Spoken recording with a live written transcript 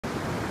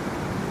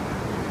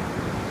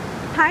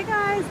Hi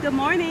guys, good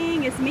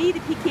morning. It's me, the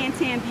Pecan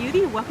Tan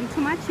Beauty, and welcome to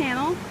my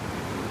channel.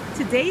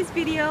 Today's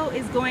video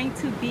is going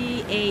to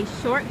be a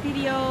short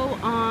video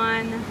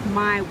on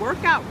my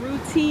workout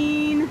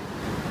routine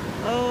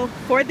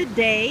for the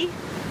day.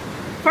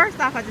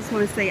 First off, I just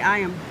want to say I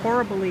am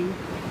horribly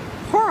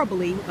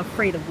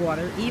afraid of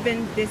water.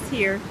 Even this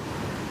here,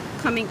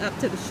 coming up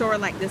to the shore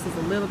like this is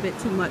a little bit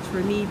too much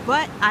for me,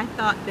 but I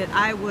thought that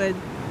I would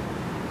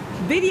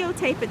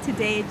videotape it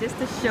today just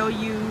to show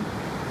you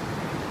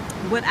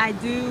what I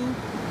do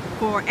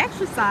for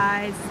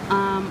exercise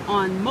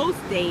on most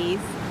days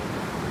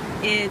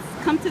is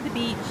come to the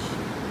beach,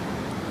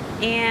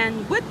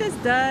 and what this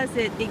does,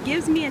 it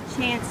gives me a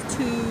chance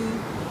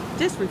to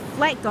just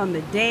reflect on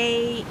the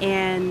day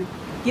and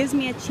gives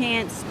me a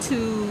chance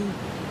to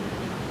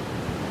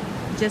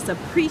just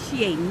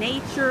appreciate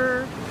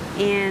nature,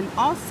 and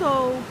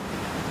also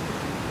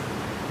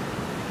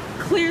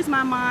clears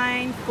my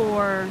mind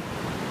for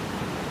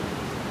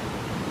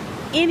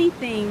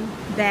anything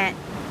that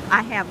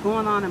I have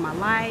going on in my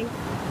life,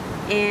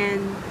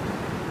 and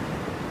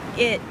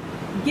it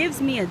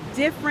gives me a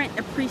different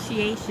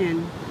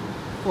appreciation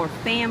for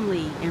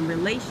family and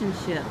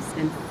relationships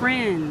and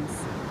friends,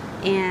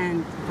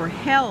 and for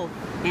health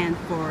and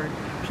for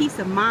peace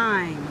of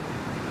mind,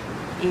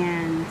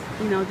 and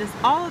just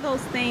all of those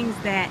things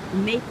that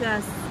make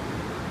us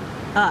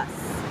us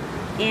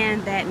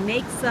and that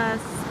makes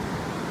us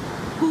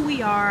who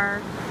we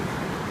are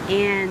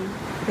and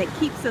that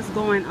keeps us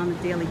going on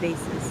a daily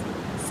basis.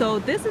 So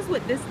this is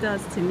what this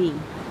does to me.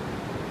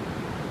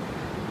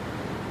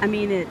 I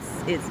mean,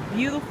 it's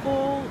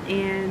beautiful,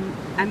 and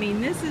I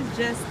mean, this is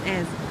just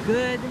as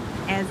good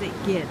as it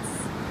gets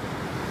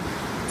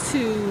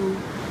to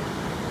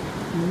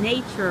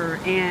nature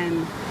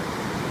and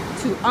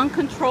to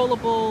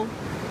uncontrollable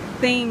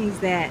things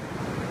that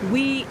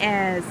we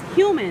as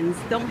humans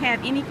don't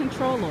have any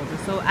control over.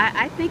 So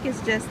I think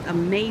it's just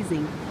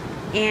amazing.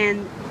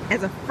 And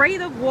as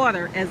afraid of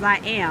water as I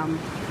am,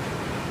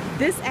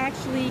 this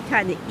actually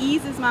kind of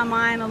eases my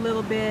mind a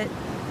little bit.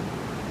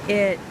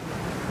 It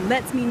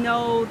lets me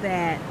know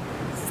that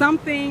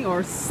something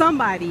or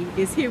somebody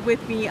is here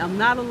with me. I'm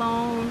not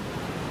alone.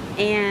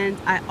 And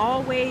I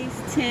always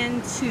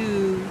tend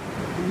to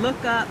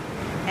look up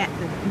at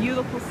the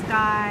beautiful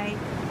sky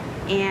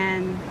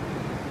and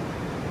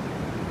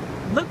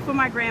look for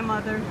my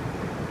grandmother,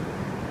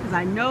 because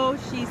I know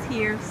she's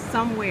here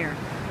somewhere.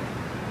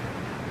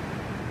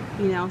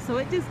 So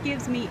it just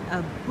gives me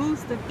a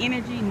boost of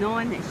energy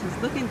knowing that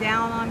she's looking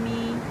down on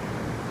me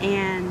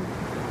and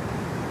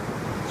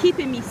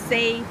keeping me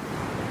safe,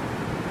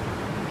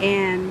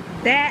 and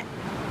that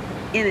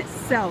in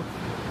itself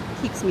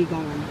keeps me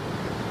going.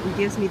 It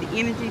gives me the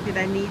energy that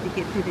I need to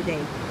get through the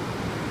day.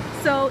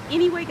 So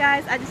anyway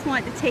guys, I just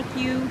wanted to take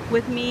you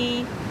with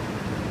me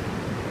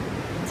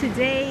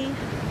today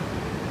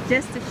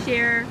just to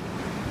share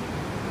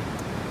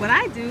what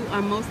I do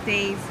on most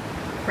days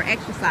for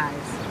exercise.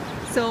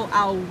 So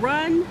I'll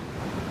run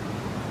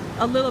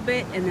a little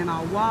bit, and then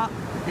I'll walk,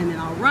 and then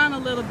I'll run a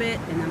little bit,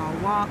 and then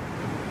I'll walk.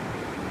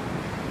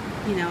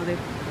 To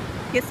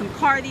get some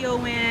cardio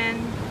in,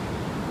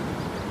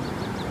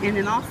 and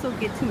then also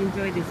get to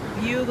enjoy this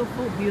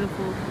beautiful,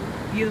 beautiful,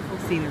 beautiful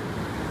scenery.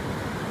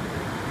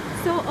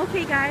 So,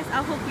 okay guys,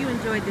 I hope you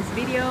enjoyed this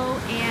video,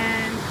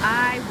 and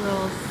I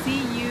will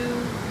see you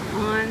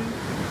on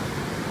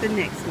the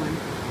next one.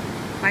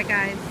 Bye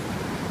guys.